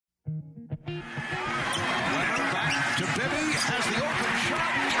To Bibby has the open shot.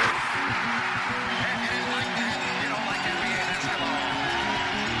 And like that, you know, like NBA basketball.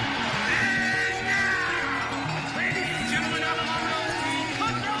 And now, ladies and gentlemen of Monroe,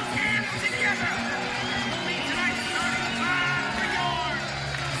 put those hands together. Only tonight's starting five for your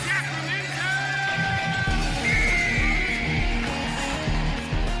Sacramento Kings.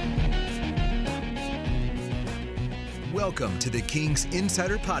 Welcome to the Kings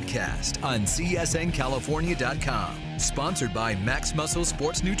Insider Podcast on CSNCalifornia.com. Sponsored by Max Muscle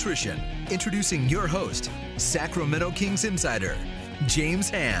Sports Nutrition. Introducing your host, Sacramento Kings Insider,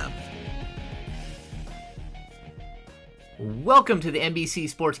 James Ham. Welcome to the NBC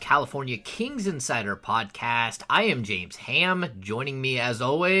Sports California Kings Insider Podcast. I am James Ham. Joining me, as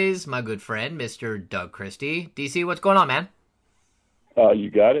always, my good friend, Mr. Doug Christie. DC, what's going on, man? You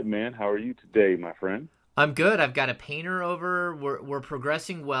got it, man. How are you today, my friend? I'm good. I've got a painter over. We're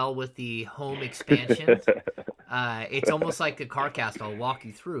progressing well with the home expansion. It's almost like the CarCast I'll walk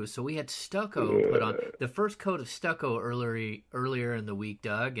you through. So we had stucco put on, the first coat of stucco earlier in the week,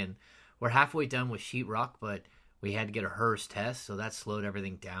 Doug, and we're halfway done with sheetrock, but we had to get a HERS test, so that slowed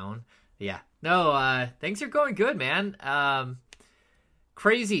everything down. Yeah. No, things are going good, man.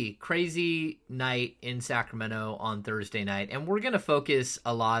 Crazy night in Sacramento on Thursday night. And we're going to focus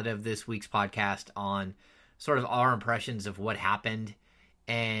a lot of this week's podcast on sort of our impressions of what happened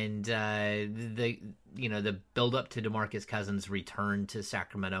and the build up to DeMarcus Cousins' return to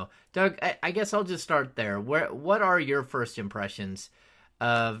Sacramento. Doug, I guess I'll just start there. What are your first impressions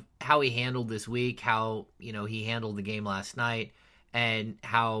of how he handled this week, how, he handled the game last night, and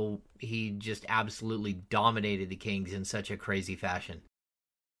how he just absolutely dominated the Kings in such a crazy fashion?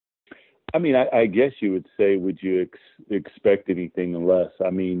 I mean, I guess you would say, would you expect anything less? I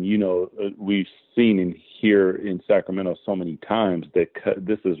mean, we've seen and hear in Sacramento so many times that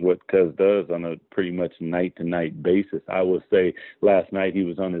this is what Cuz does on a pretty much night-to-night basis. I would say last night he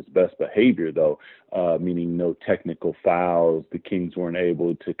was on his best behavior, though, meaning no technical fouls. The Kings weren't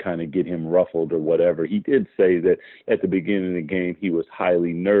able to kind of get him ruffled or whatever. He did say that at the beginning of the game he was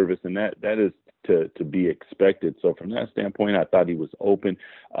highly nervous, and that is to be expected. So from that standpoint, I thought he was open.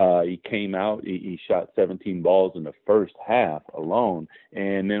 He came out, he shot 17 balls in the first half alone,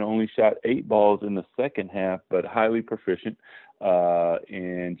 and then only shot 8 balls in the second half, but highly proficient.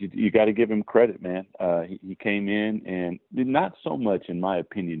 And you got to give him credit, man. He came in and not so much, in my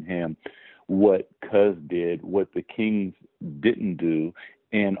opinion, Ham, what Cuz did, what the Kings didn't do,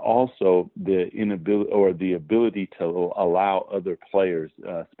 and also the inability or the ability to allow other players,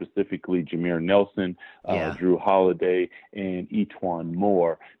 specifically Jameer Nelson, Drew Holiday, and E'Twaun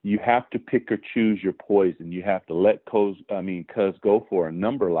Moore. You have to pick or choose your poison. You have to let Cuz go for a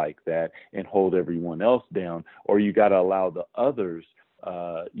number like that and hold everyone else down, or you got to allow the others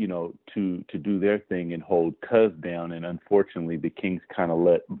to do their thing and hold Cuz down. And unfortunately, the Kings kind of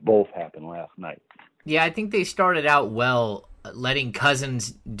let both happen last night. Yeah, I think they started out well, letting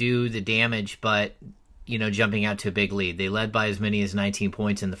Cousins do the damage, but, jumping out to a big lead. They led by as many as 19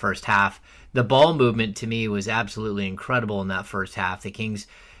 points in the first half. The ball movement, to me, was absolutely incredible in that first half. The Kings,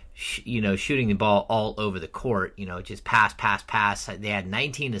 shooting the ball all over the court, just pass. They had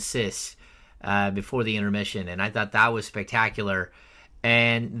 19 assists before the intermission, and I thought that was spectacular.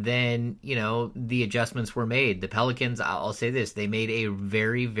 And then, the adjustments were made. The Pelicans, I'll say this, they made a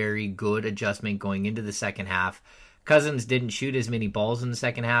very, very good adjustment going into the second half. Cousins didn't shoot as many balls in the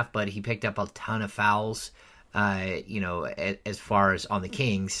second half, but he picked up a ton of fouls, as far as on the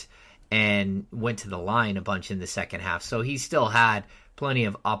Kings, and went to the line a bunch in the second half. So he still had plenty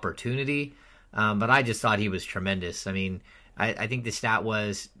of opportunity, but I just thought he was tremendous. I mean, I think the stat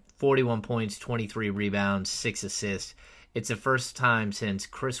was 41 points, 23 rebounds, 6 assists. It's the first time since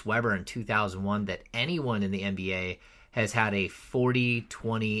Chris Webber in 2001 that anyone in the NBA has had a 40,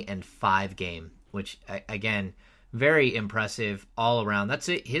 20, and 5 game, which, again, very impressive all around. That's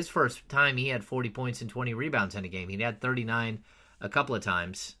it. His first time he had 40 points and 20 rebounds in a game. He'd had 39 a couple of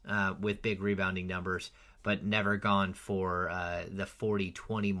times with big rebounding numbers, but never gone for the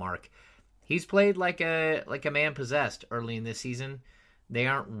 40-20 mark. He's played like a man possessed early in this season. They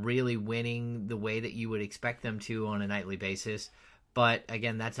aren't really winning the way that you would expect them to on a nightly basis. But,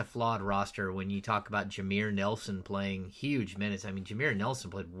 again, that's a flawed roster when you talk about Jameer Nelson playing huge minutes. I mean, Jameer Nelson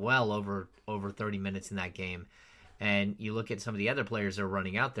played well over 30 minutes in that game. And you look at some of the other players that are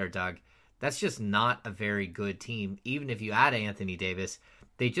running out there, Doug, that's just not a very good team. Even if you add Anthony Davis,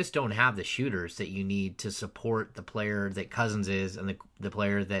 they just don't have the shooters that you need to support the player that Cousins is and the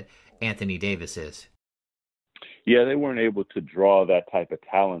player that Anthony Davis is. Yeah, they weren't able to draw that type of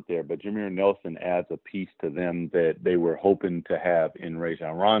talent there, but Jameer Nelson adds a piece to them that they were hoping to have in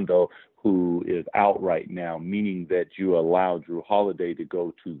Rajon Rondo, who is out right now, meaning that you allow Drew Holiday to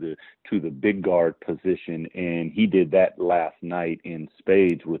go to the big guard position, and he did that last night in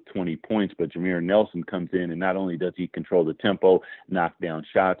spades with 20 points. But Jameer Nelson comes in, and not only does he control the tempo, knock down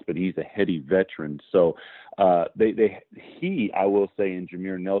shots, but he's a heady veteran. So I will say, in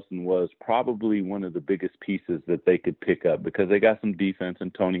Jameer Nelson was probably one of the biggest pieces that they could pick up, because they got some defense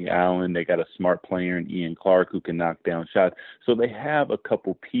in Tony Allen. They got a smart player in Ian Clark who can knock down shots. So they have a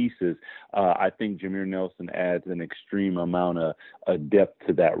couple pieces. I think Jameer Nelson adds an extreme amount of depth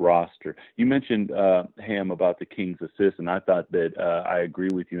to that roster. You mentioned, Ham, about the Kings assists, and I thought that I agree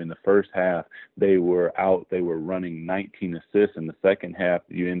with you. In the first half, they were running 19 assists. In the second half,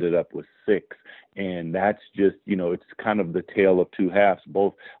 you ended up with 6. And that's just, it's kind of the tale of two halves.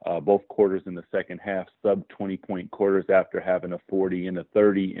 Both quarters in the second half, sub 20-point quarters after having a 40 and a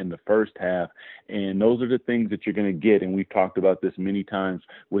 30 in the first half. And those are the things that you're going to get. And we've talked about this many times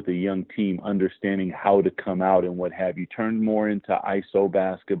with a young team, understanding how to come out and what have you. Turn more into ISO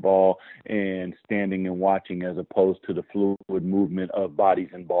basketball and standing and watching, as opposed to the fluid movement of bodies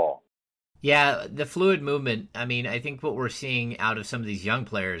and ball. Yeah, the fluid movement. I mean, I think what we're seeing out of some of these young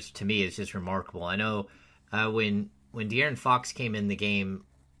players, to me, is just remarkable. I know when De'Aaron Fox came in the game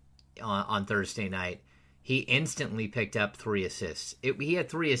on Thursday night, he instantly picked up 3 assists. He had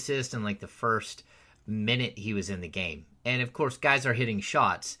 3 assists in like the first minute he was in the game. And of course, guys are hitting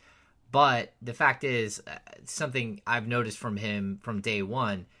shots. But the fact is, something I've noticed from him from day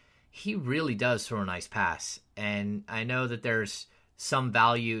one, he really does throw a nice pass. And I know that there's some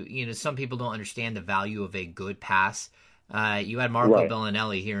value, some people don't understand the value of a good pass. You had Marco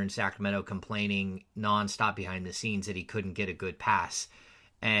Bellinelli here in Sacramento complaining nonstop behind the scenes that he couldn't get a good pass.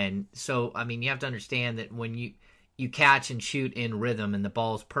 And so, I mean, you have to understand that when you catch and shoot in rhythm and the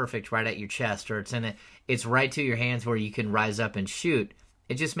ball's perfect right at your chest, or it's right to your hands where you can rise up and shoot,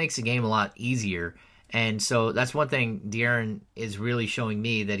 it just makes the game a lot easier. And so that's one thing De'Aaron is really showing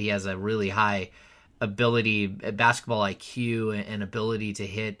me, that he has a really high ability, basketball IQ, and ability to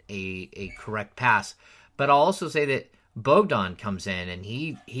hit a correct pass. But I'll also say that Bogdan comes in, and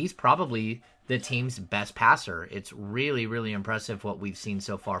he's probably the team's best passer. It's really, really impressive what we've seen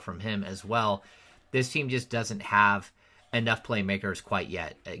so far from him as well. This team just doesn't have enough playmakers quite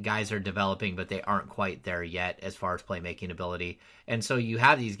yet. Guys are developing, but they aren't quite there yet as far as playmaking ability. And so you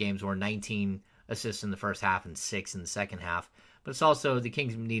have these games where 19 assists in the first half and 6 in the second half. But it's also, the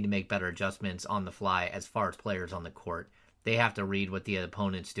Kings need to make better adjustments on the fly as far as players on the court. They have to read what the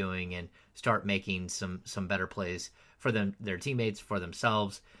opponent's doing and start making some better plays for their teammates, for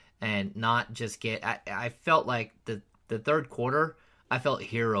themselves, and not just get. I felt like the third quarter, I felt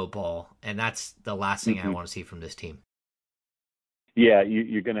hero ball, and that's the last thing I want to see from this team. Yeah,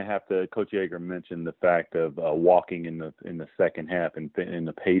 you're going to have to. Coach Yeager mentioned the fact of walking in the second half, and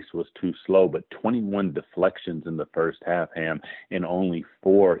the pace was too slow. But 21 deflections in the first half, Ham, and only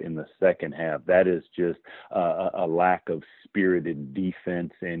 4 in the second half. That is just a lack of spirited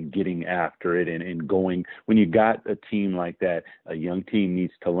defense and getting after it and going. When you got a team like that, a young team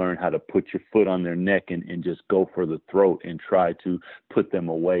needs to learn how to put your foot on their neck and just go for the throat and try to put them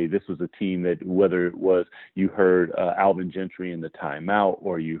away. This was a team that, whether it was you heard Alvin Gentry in the timeout,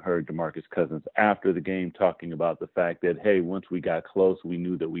 or you heard DeMarcus Cousins after the game talking about the fact that, hey, once we got close, we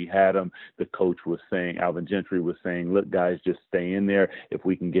knew that we had them. The coach was saying, Alvin Gentry was saying, look, guys, just stay in there. If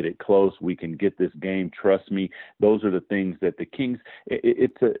we can get it close, we can get this game. Trust me. Those are the things that the Kings,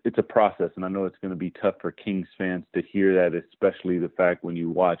 it's a process. And I know it's going to be tough for Kings fans to hear that, especially the fact when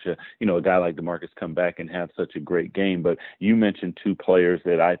you watch a guy like DeMarcus come back and have such a great game. But you mentioned 2 players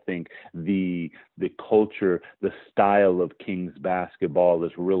that I think the culture, the style of Kings basketball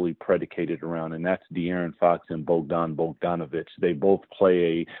is really predicated around, and that's De'Aaron Fox and Bogdan Bogdanovic. They both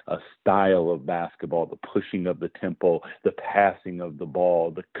play a style of basketball, the pushing of the tempo, the passing of the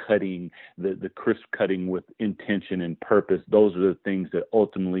ball, the cutting, the crisp cutting with intention and purpose. Those are the things that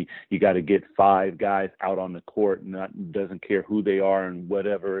ultimately you got to get 5 guys out on the court, and doesn't care who they are and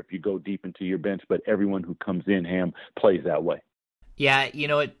whatever, if you go deep into your bench, but everyone who comes in, Ham, plays that way. Yeah, you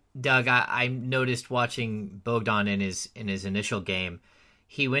know what, Doug, I noticed watching Bogdan in his initial game,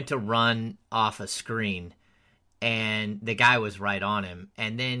 he went to run off a screen, and the guy was right on him.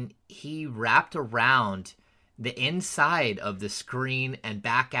 And then he wrapped around the inside of the screen and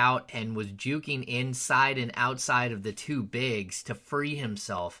back out, and was juking inside and outside of the 2 bigs to free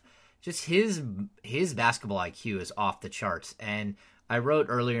himself. Just his basketball IQ is off the charts. And I wrote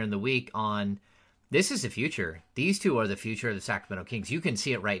earlier in the week on, this is the future. These 2 are the future of the Sacramento Kings. You can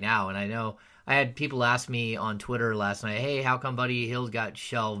see it right now. And I know I had people ask me on Twitter last night, hey, how come Buddy Hield got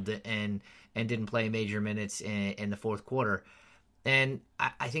shelved and didn't play major minutes in the fourth quarter? And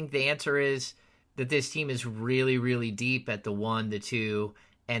I think the answer is that this team is really, really deep at the 1, the 2,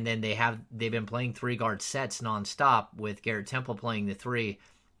 and then they've been playing 3-guard sets nonstop with Garrett Temple playing the 3.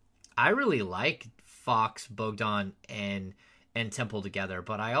 I really like Fox, Bogdan, and Temple together,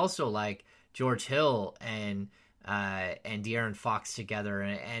 but I also like George Hill and De'Aaron Fox together,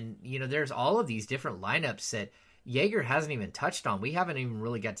 and there's all of these different lineups that Jaeger hasn't even touched on. We haven't even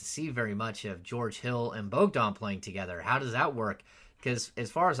really got to see very much of George Hill and Bogdan playing together. How does that work? Because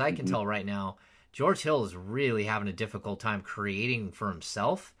as far as I can tell right now, George Hill is really having a difficult time creating for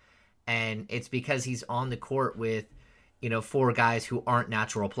himself, and it's because he's on the court with 4 guys who aren't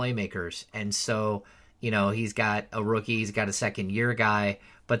natural playmakers. And so he's got a rookie, he's got a second-year guy,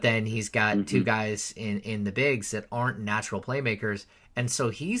 but then he's got 2 guys in the bigs that aren't natural playmakers, and so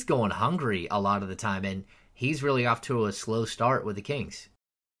he's going hungry a lot of the time, and he's really off to a slow start with the Kings.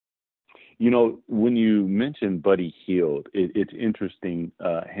 When you mentioned Buddy Hield, it's interesting,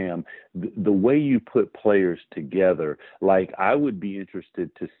 Ham, the way you put players together. Like, I would be interested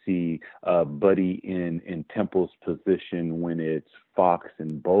to see Buddy in Temple's position when it's Fox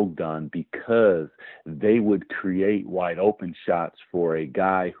and Bogdan, because they would create wide open shots for a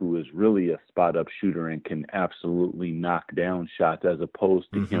guy who is really a spot up shooter and can absolutely knock down shots, as opposed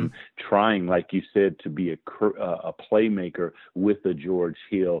to him trying, like you said, to be a playmaker with a George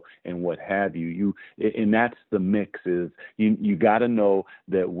Hill and what have you. And that's the mix. Is you got to know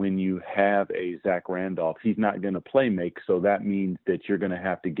that when you have a Zach Randolph, he's not going to play make, so that means that you're going to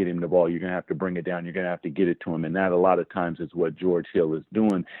have to get him the ball. You're going to have to bring it down. You're going to have to get it to him, and that a lot of times is what George Hill is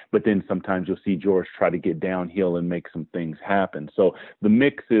doing. But then sometimes you'll see George try to get downhill and make some things happen. So the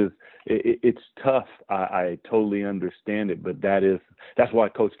mix is it's tough. I totally understand it, but that's why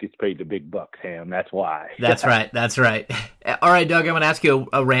Coach gets paid the big bucks, Ham. That's why. That's right. That's right. All right, Doug, I'm going to ask you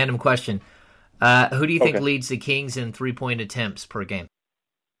a random question. Who do you think leads the Kings in 3-point attempts per game?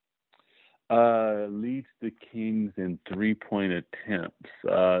 Leads the Kings in 3-point attempts.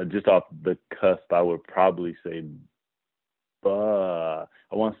 Just off the cusp, I would probably say I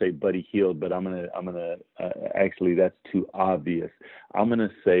want to say Buddy Hield, but I'm gonna actually, that's too obvious. I'm gonna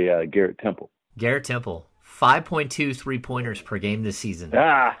say Garrett Temple. Garrett Temple, 5.2 3-pointers per game this season.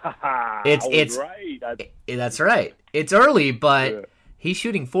 It's right. That's right. It's early, but he's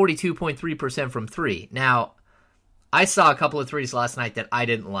shooting 42.3% from 3. Now, I saw a couple of threes last night that I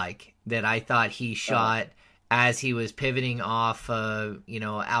didn't like, that I thought he shot as he was pivoting off,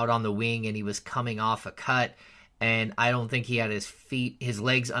 out on the wing, and he was coming off a cut. And I don't think he had his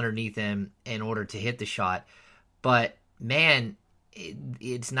legs underneath him in order to hit the shot. But, man,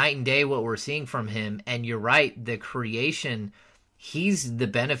 it's night and day what we're seeing from him. And you're right, the creation, he's the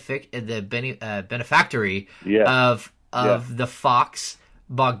benefactory of the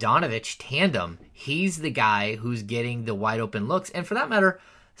Fox-Bogdanovich tandem. He's the guy who's getting the wide-open looks. And for that matter,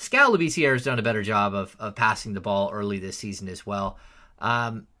 Skal Labissière has done a better job of passing the ball early this season as well.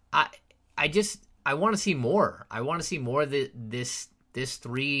 I want to see more. I want to see more of this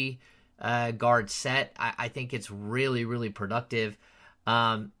 3-guard set. I think it's really, really productive.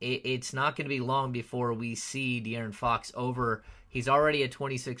 It's not going to be long before we see De'Aaron Fox over. He's already at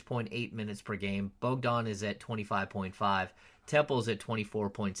 26.8 minutes per game. Bogdan is at 25.5. Temple's at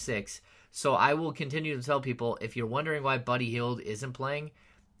 24.6. So I will continue to tell people, if you're wondering why Buddy Hield isn't playing,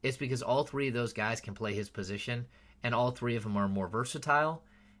 it's because all 3 of those guys can play his position, and all 3 of them are more versatile.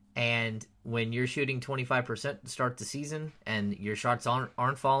 And when you're shooting 25% to start the season and your shots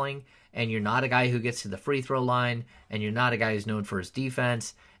aren't falling, and you're not a guy who gets to the free throw line, and you're not a guy who's known for his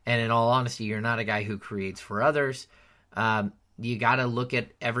defense, and in all honesty, you're not a guy who creates for others, you got to look at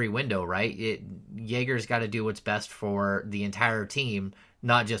every window, right? Jaeger's got to do what's best for the entire team,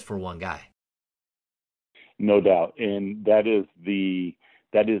 not just for one guy. No doubt. And that is the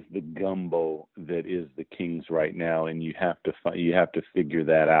gumbo that is the Kings right now, and you have to figure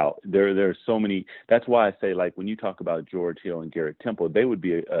that out. There's so many. That's why I say, like, when you talk about George Hill and Garrett Temple, they would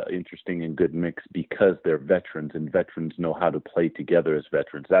be an interesting and good mix because they're veterans, and veterans know how to play together as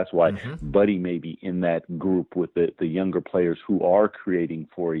veterans. That's why Buddy may be in that group with the younger players who are creating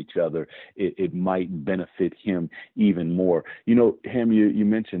for each other. It might benefit him even more. Ham, you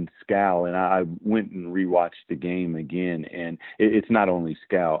mentioned Skal, and I went and rewatched the game again, and it's not only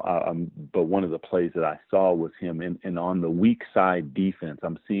Scal, but one of the plays that I saw was him. And on the weak side defense,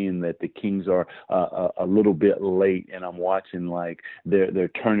 I'm seeing that the Kings are a little bit late, and I'm watching like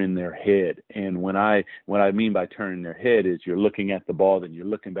they're turning their head. And what I mean by turning their head is you're looking at the ball, then you're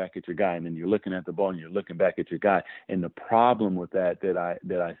looking back at your guy, and then you're looking at the ball, and you're looking back at your guy. And the problem with that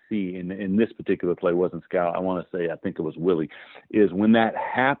I see in this particular play wasn't Scal. I think it was Willie, is when that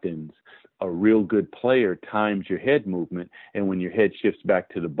happens, a real good player times your head movement, and when your head shifts back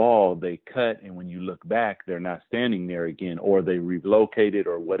to the ball, they cut, and when you look back, they're not standing there again, or they relocated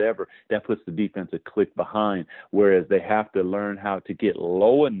or whatever. That puts the defense a click behind, whereas they have to learn how to get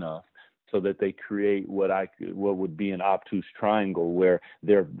low enough so that they create what would be an obtuse triangle, where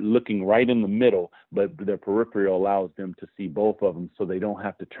they're looking right in the middle, but their peripheral allows them to see both of them, so they don't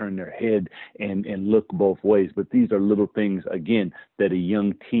have to turn their head and look both ways. But these are little things, again, that a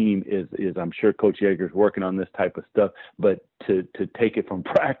young team is I'm sure Coach Yeager's working on this type of stuff, but to take it from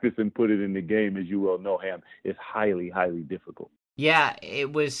practice and put it in the game, as you well know, Ham, is highly, highly difficult. Yeah,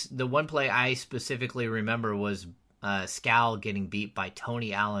 it was the one play I specifically remember was Scal getting beat by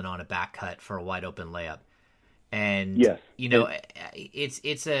Tony Allen on a back cut for a wide open layup. And, yes,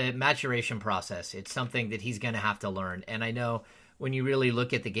 it's a maturation process. It's something that he's going to have to learn. And I know when you really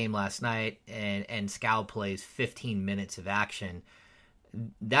look at the game last night and Scal plays 15 minutes of action,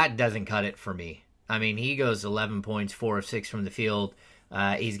 that doesn't cut it for me. I mean, he goes 11 points, 4 of 6 from the field.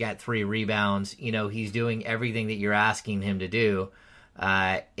 He's got 3 rebounds. He's doing everything that you're asking him to do,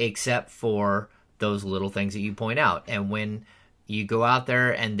 except for those little things that you point out. And when you go out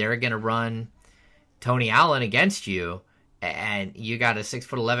there and they're going to run Tony Allen against you, and you got a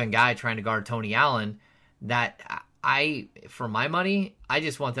 6'11" guy trying to guard Tony Allen, that for my money, I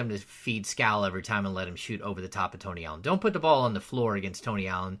just want them to feed Scal every time and let him shoot over the top of Tony Allen. Don't put the ball on the floor against Tony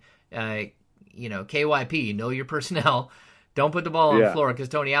Allen. KYP, know your personnel. Don't put the ball on the floor, because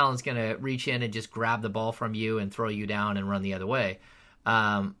Tony Allen's going to reach in and just grab the ball from you and throw you down and run the other way.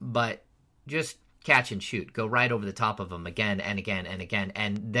 But just catch and shoot. Go right over the top of them again and again and again,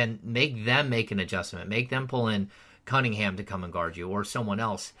 and then make them make an adjustment. Make them pull in Cunningham to come and guard you, or someone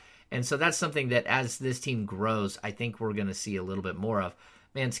else. And so that's something that as this team grows, I think we're going to see a little bit more of.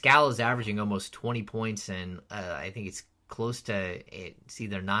 Man, Scal is averaging almost 20 points, and I think it's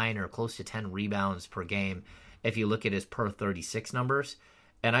either 9 or close to 10 rebounds per game if you look at his per 36 numbers.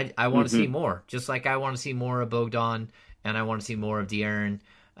 And I want to see more, just like I want to see more of Bogdan, and I want to see more of De'Aaron.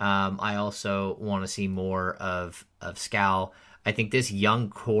 I also want to see more of Scal. I think this young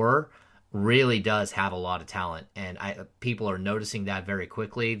core really does have a lot of talent, and people are noticing that very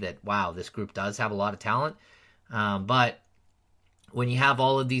quickly, that, wow, this group does have a lot of talent. But when you have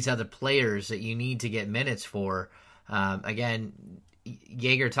all of these other players that you need to get minutes for, again,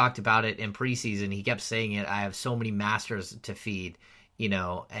 Yeager talked about it in preseason. He kept saying it, I have so many masters to feed,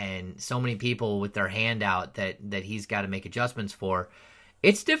 and so many people with their hand out that he's got to make adjustments for.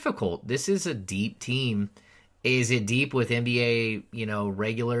 It's difficult. This is a deep team. Is it deep with NBA,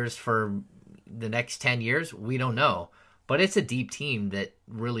 regulars for the next 10 years? We don't know. But it's a deep team that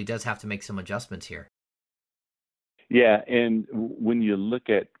really does have to make some adjustments here. Yeah, and when you look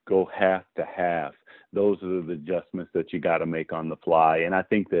at go half to half, those are the adjustments that you got to make on the fly. And I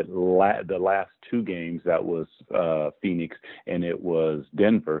think that the last 2 games, that was Phoenix and it was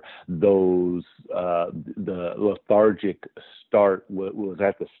Denver, the lethargic start was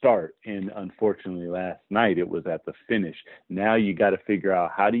at the start. And unfortunately, last night it was at the finish. Now you got to figure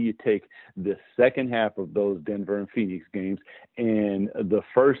out, how do you take the second half of those Denver and Phoenix games and the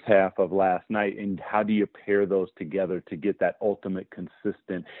first half of last night, and how do you pair those together to get that ultimate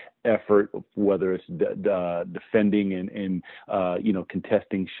consistent effort, whether it's defending and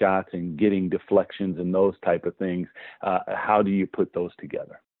contesting shots and getting deflections and those type of things. How do you put those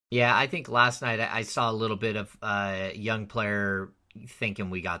together? Yeah, I think last night I saw a little bit of a young player thinking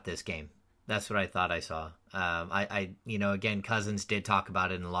we got this game. That's what I thought I saw. Again, Cousins did talk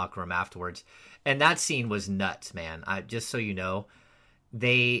about it in the locker room afterwards, and that scene was nuts, man. Just so you know,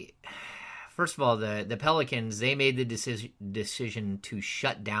 first of all, the Pelicans, they made the decision to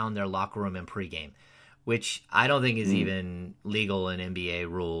shut down their locker room in pregame, which I don't think is even legal in NBA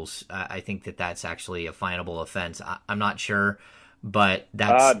rules. I think that's actually a finable offense. I'm not sure, but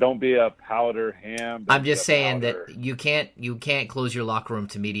that's... don't be a powder ham. I'm just saying that you can't close your locker room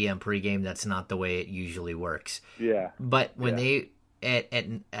to media in pregame. That's not the way it usually works. Yeah. But when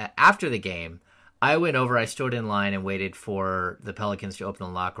after the game, I went over, I stood in line and waited for the Pelicans to open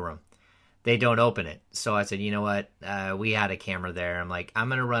the locker room. They don't open it. So I said, you know what? We had a camera there. I'm like, I'm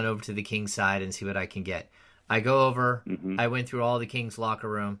going to run over to the Kings side and see what I can get. I go over. I went through all the Kings locker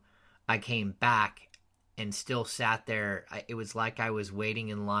room. I came back, and still sat there. It was like I was waiting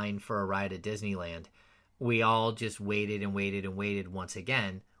in line for a ride at Disneyland. We all just waited and waited and waited once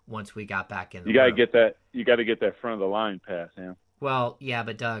again once we got back in the You got to room. get that. You got to get that front of the line pass, Sam. Well, yeah,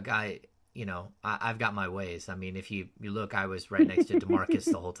 but Doug, I've got my ways. I mean, if you look, I was right next to DeMarcus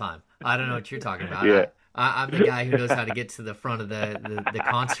the whole time. I don't know what you're talking about. Yeah. I'm the guy who knows how to get to the front of the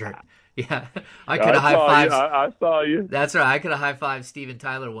concert. Yeah, I could have I saw you. high-fived. I saw you. That's right. I could have high-fived Steven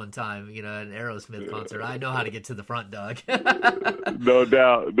Tyler one time, at an Aerosmith concert. I know how to get to the front, Doug. No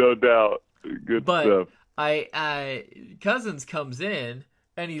doubt. No doubt. Good But stuff. Cousins comes in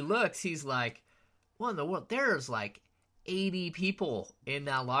and he looks. He's like, "What in the world?" There's like 80 people in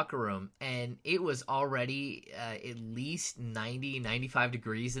that locker room, and it was already at least 90, 95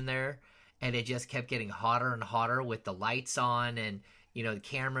 degrees in there, and it just kept getting hotter and hotter with the lights on and the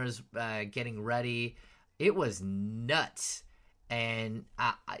cameras getting ready. It was nuts, and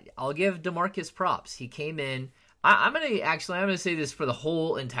I'll give DeMarcus props. He came in. I'm gonna say this for the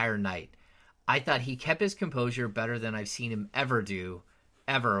whole entire night. I thought he kept his composure better than I've seen him ever do,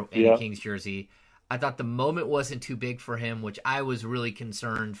 ever in a Kings jersey. I thought the moment wasn't too big for him, which I was really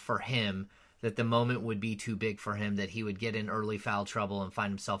concerned for him that the moment would be too big for him, that he would get in early foul trouble and find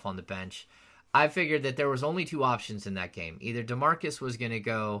himself on the bench. I figured that there was only two options in that game. Either DeMarcus was going to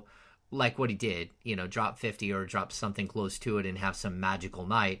go like what he did, drop 50 or drop something close to it and have some magical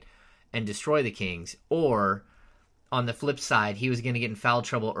night and destroy the Kings, or on the flip side, he was going to get in foul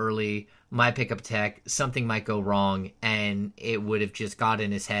trouble early, might pick up tech, something might go wrong, and it would have just got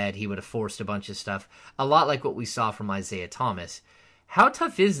in his head. He would have forced a bunch of stuff, a lot like what we saw from Isaiah Thomas. How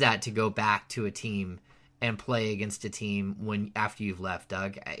tough is that to go back to a team and play against a team after you've left,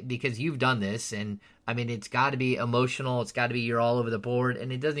 Doug? Because you've done this, and I mean, it's got to be emotional. It's got to be you're all over the board, and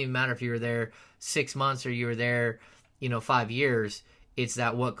it doesn't even matter if you were there 6 months or you were there, 5 years. It's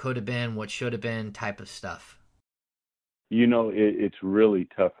that what could have been, what should have been type of stuff. It's really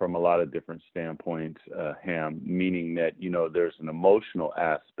tough from a lot of different standpoints, Ham, meaning that, there's an emotional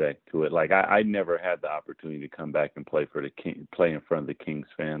aspect to it. Like I never had the opportunity to come back and play play in front of the Kings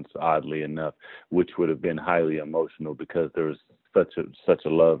fans, oddly enough, which would have been highly emotional because there was such a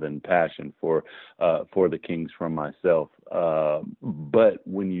love and passion for the Kings from myself. But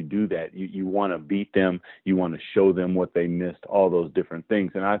when you do that, you want to beat them, you want to show them what they missed, all those different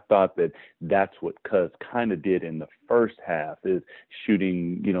things. And I thought that's what Cuz kind of did in the first half, is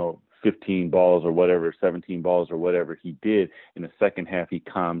shooting, 15 balls or whatever, 17 balls or whatever he did. In the second half, he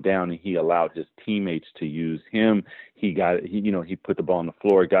calmed down and he allowed his teammates to use him. He put the ball on the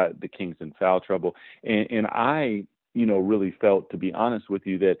floor, got the Kings in foul trouble. And I really felt, to be honest with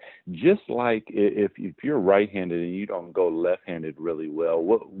you, that just like if you're right-handed and you don't go left-handed really well,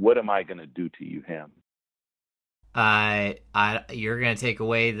 what am I going to do to you, Ham? You're going to take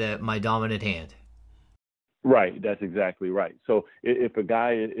away my dominant hand. Right, that's exactly right. So if a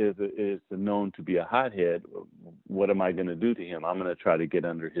guy is known to be a hothead, what am I going to do to him? I'm going to try to get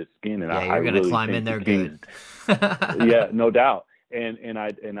under his skin, and you're going to climb in there good. Yeah, no doubt. And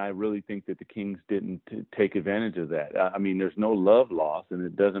I really think that the Kings didn't take advantage of that. I mean, there's no love lost, and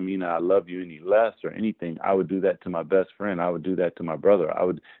it doesn't mean I love you any less or anything. I would do that to my best friend. I would do that to my brother.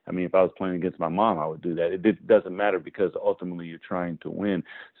 If I was playing against my mom, I would do that. It doesn't matter because ultimately you're trying to win.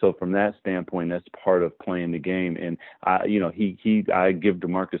 So from that standpoint, that's part of playing the game. And I give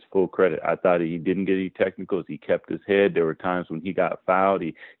DeMarcus full credit. I thought he didn't get any technicals. He kept his head. There were times when he got fouled.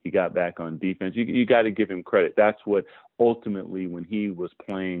 He got back on defense. You got to give him credit. That's what ultimately, when he was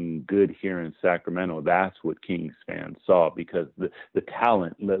playing good here in Sacramento, that's what Kings fans saw, because the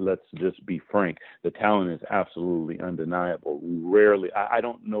talent, let's just be frank, the talent is absolutely undeniable. Rarely, I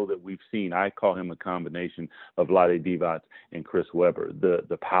don't know that we've seen, I call him a combination of Vlade Divac and Chris Webber,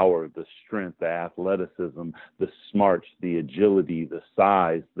 the power, the strength, the athleticism, the smarts, the agility, the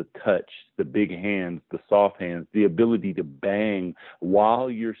size, the touch, the big hands, the soft hands, the ability to bang while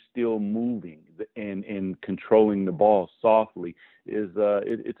you're still moving and controlling the ball softly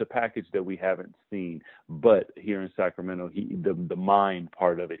it's a package that we haven't seen. But here in Sacramento, the mind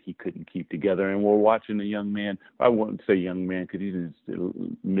part of it, he couldn't keep together. And we're watching a young man. I won't say young man because he's in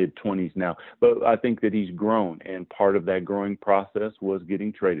his mid-20s now, but I think that he's grown, and part of that growing process was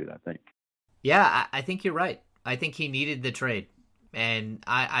getting traded, I think. Yeah, I think you're right. I think he needed the trade, and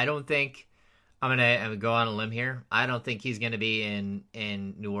I don't think I'm gonna go on a limb here. I don't think he's gonna be in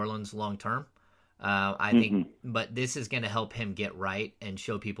New Orleans long term. I think, but this is going to help him get right and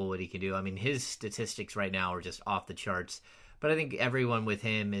show people what he can do. I mean, his statistics right now are just off the charts, but I think everyone with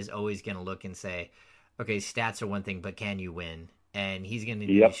him is always going to look and say, okay, stats are one thing, but can you win? And he's going to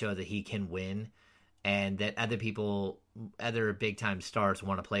need to show that he can win, and that other people other big-time stars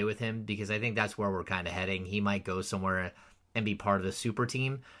want to play with him, because I think that's where we're kind of heading. He might go somewhere and be part of the super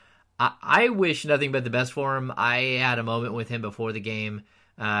team. I wish nothing but the best for him. I had a moment with him before the game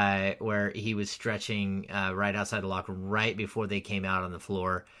where he was stretching right outside the locker room right before they came out on the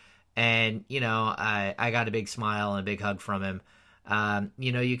floor. And, I got a big smile and a big hug from him.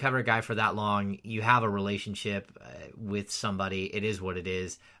 You cover a guy for that long, you have a relationship with somebody. It is what it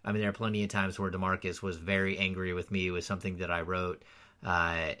is. I mean, there are plenty of times where DeMarcus was very angry with me with something that I wrote.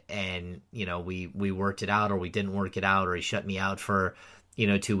 And, we worked it out, or we didn't work it out, or he shut me out for,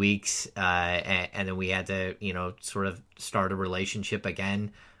 2 weeks. And then we had to, sort of start a relationship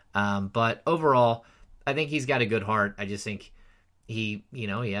again. But overall, I think he's got a good heart. I just think he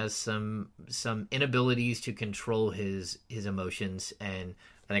has some inabilities to control his emotions, and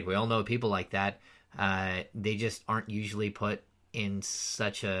I think we all know people like that. They just aren't usually put in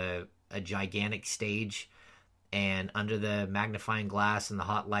such a gigantic stage and under the magnifying glass and the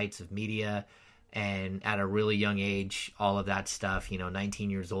hot lights of media, and at a really young age, all of that stuff. 19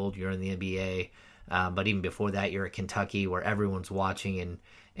 years old, you're in the NBA, but even before that, you're at Kentucky, where everyone's watching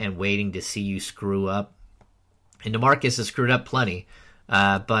and waiting to see you screw up. And DeMarcus has screwed up plenty.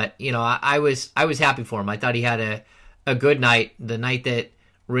 But, I was happy for him. I thought he had a good night. The night that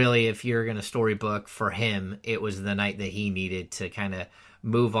really, if you're going to storybook for him, it was the night that he needed to kind of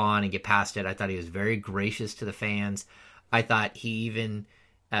move on and get past it. I thought he was very gracious to the fans. I thought he even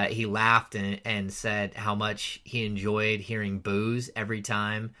he laughed and said how much he enjoyed hearing boos every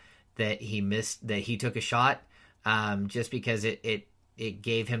time that he took a shot, just because it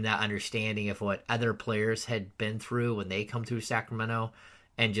gave him that understanding of what other players had been through when they come through Sacramento,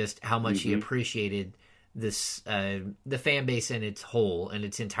 and just how much he appreciated this, the fan base in its whole and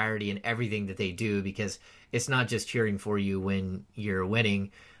its entirety and everything that they do, because it's not just cheering for you when you're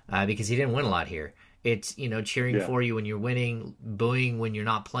winning, because he didn't win a lot here. It's, cheering for you when you're winning, booing when you're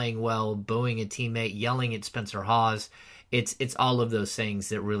not playing well, booing a teammate, yelling at Spencer Hawes. It's all of those things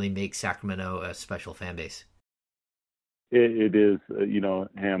that really make Sacramento a special fan base. It is,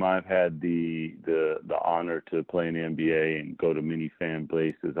 Ham, I've had the honor to play in the NBA and go to many fan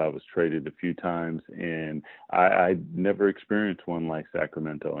bases. I was traded a few times, and I never experienced one like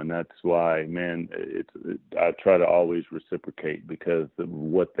Sacramento. And that's why, man, I try to always reciprocate, because of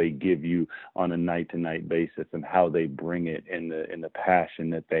what they give you on a night-to-night basis and how they bring it, and the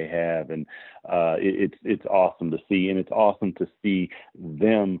passion that they have. And it's awesome to see, and it's awesome to see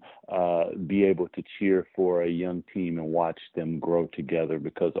them be able to cheer for a young team and watch them grow together,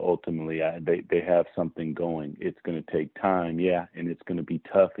 because ultimately they have something going. It's going to take time, and it's going to be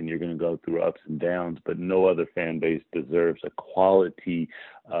tough, and you're going to go through ups and downs, but no other fan base deserves a quality,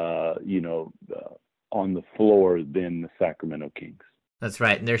 on the floor than the Sacramento Kings. That's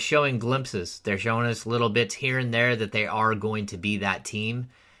right, and they're showing glimpses. They're showing us little bits here and there that they are going to be that team.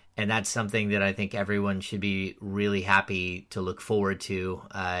 And that's something that I think everyone should be really happy to look forward to.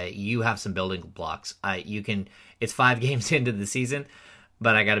 You have some building blocks. It's 5 games into the season,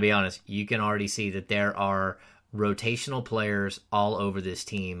 but I got to be honest, you can already see that there are rotational players all over this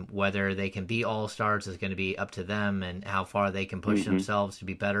team. Whether they can be all-stars is going to be up to them and how far they can push themselves to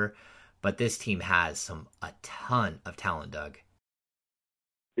be better. But this team has a ton of talent, Doug.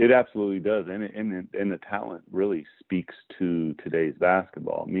 It absolutely does, and the talent really speaks to today's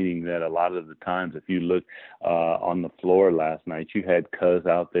basketball, meaning that a lot of the times, if you look on the floor last night, you had Cuz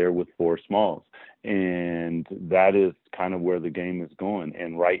out there with 4 smalls, and that is kind of where the game is going.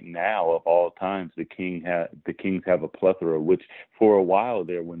 And right now, of all times, the Kings have a plethora, which for a while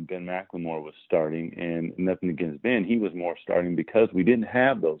there, when Ben McLemore was starting, and nothing against Ben, he was more starting because we didn't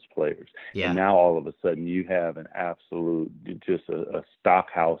have those players. Yeah. And now all of a sudden you have an absolute, just a stock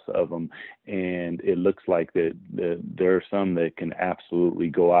house of them, and it looks like that there are some that can absolutely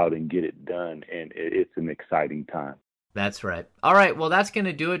go out and get it done, and it's an exciting time. That's right. All right, well, that's going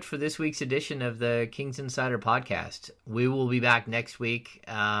to do it for this week's edition of the Kings Insider Podcast. We will be back next week.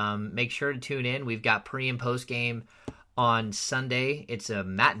 Make sure to tune in. We've got pre- and post-game on Sunday. It's a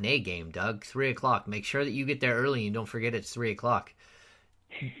matinee game, Doug, 3 o'clock. Make sure that you get there early and don't forget it's 3 o'clock.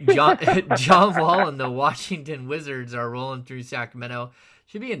 John Wall and the Washington Wizards are rolling through Sacramento.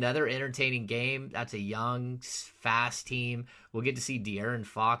 Should be another entertaining game. That's a young, fast team. We'll get to see De'Aaron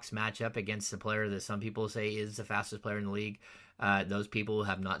Fox match up against the player that some people say is the fastest player in the league. Those people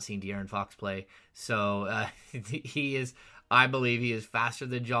have not seen De'Aaron Fox play. So I believe he is faster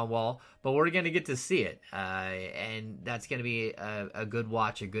than John Wall, but we're going to get to see it. And that's going to be a good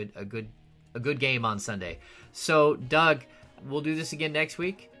watch, a good game on Sunday. So, Doug, we'll do this again next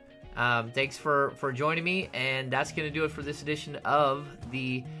week. Thanks for joining me, and that's going to do it for this edition of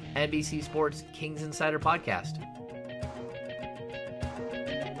the NBC Sports Kings Insider Podcast.